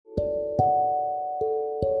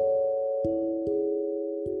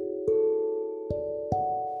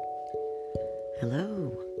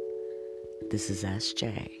Hello, this is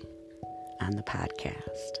SJ on the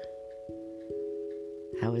podcast.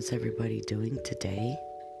 How is everybody doing today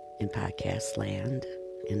in podcast land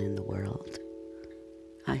and in the world?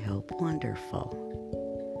 I hope wonderful.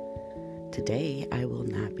 Today I will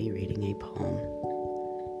not be reading a poem,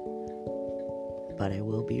 but I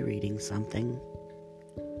will be reading something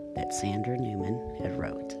that Sandra Neumann had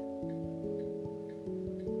wrote.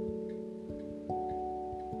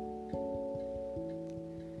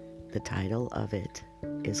 The title of it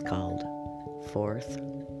is called 4th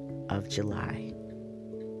of July.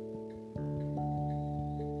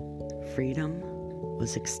 Freedom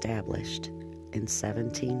was established in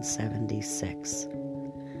 1776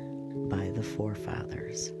 by the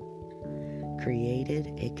forefathers,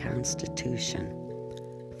 created a constitution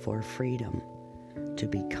for freedom to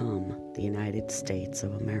become the United States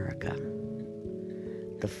of America.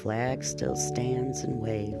 The flag still stands and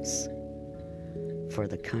waves for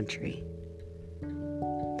the country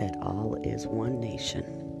that all is one nation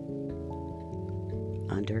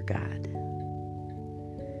under God.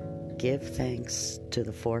 Give thanks to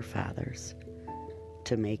the forefathers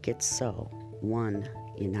to make it so one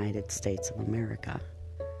United States of America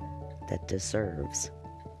that deserves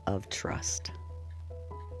of trust.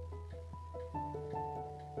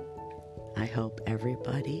 I hope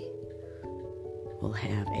everybody will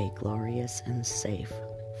have a glorious and safe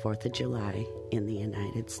 4th of July in the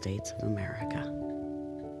United States of America.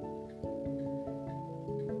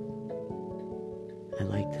 I'd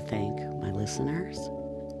like to thank my listeners,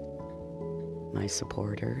 my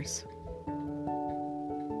supporters,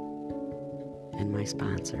 and my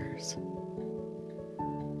sponsors.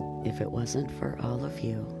 If it wasn't for all of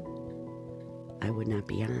you, I would not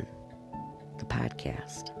be on the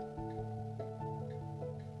podcast.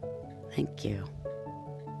 Thank you.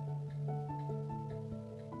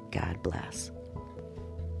 God bless.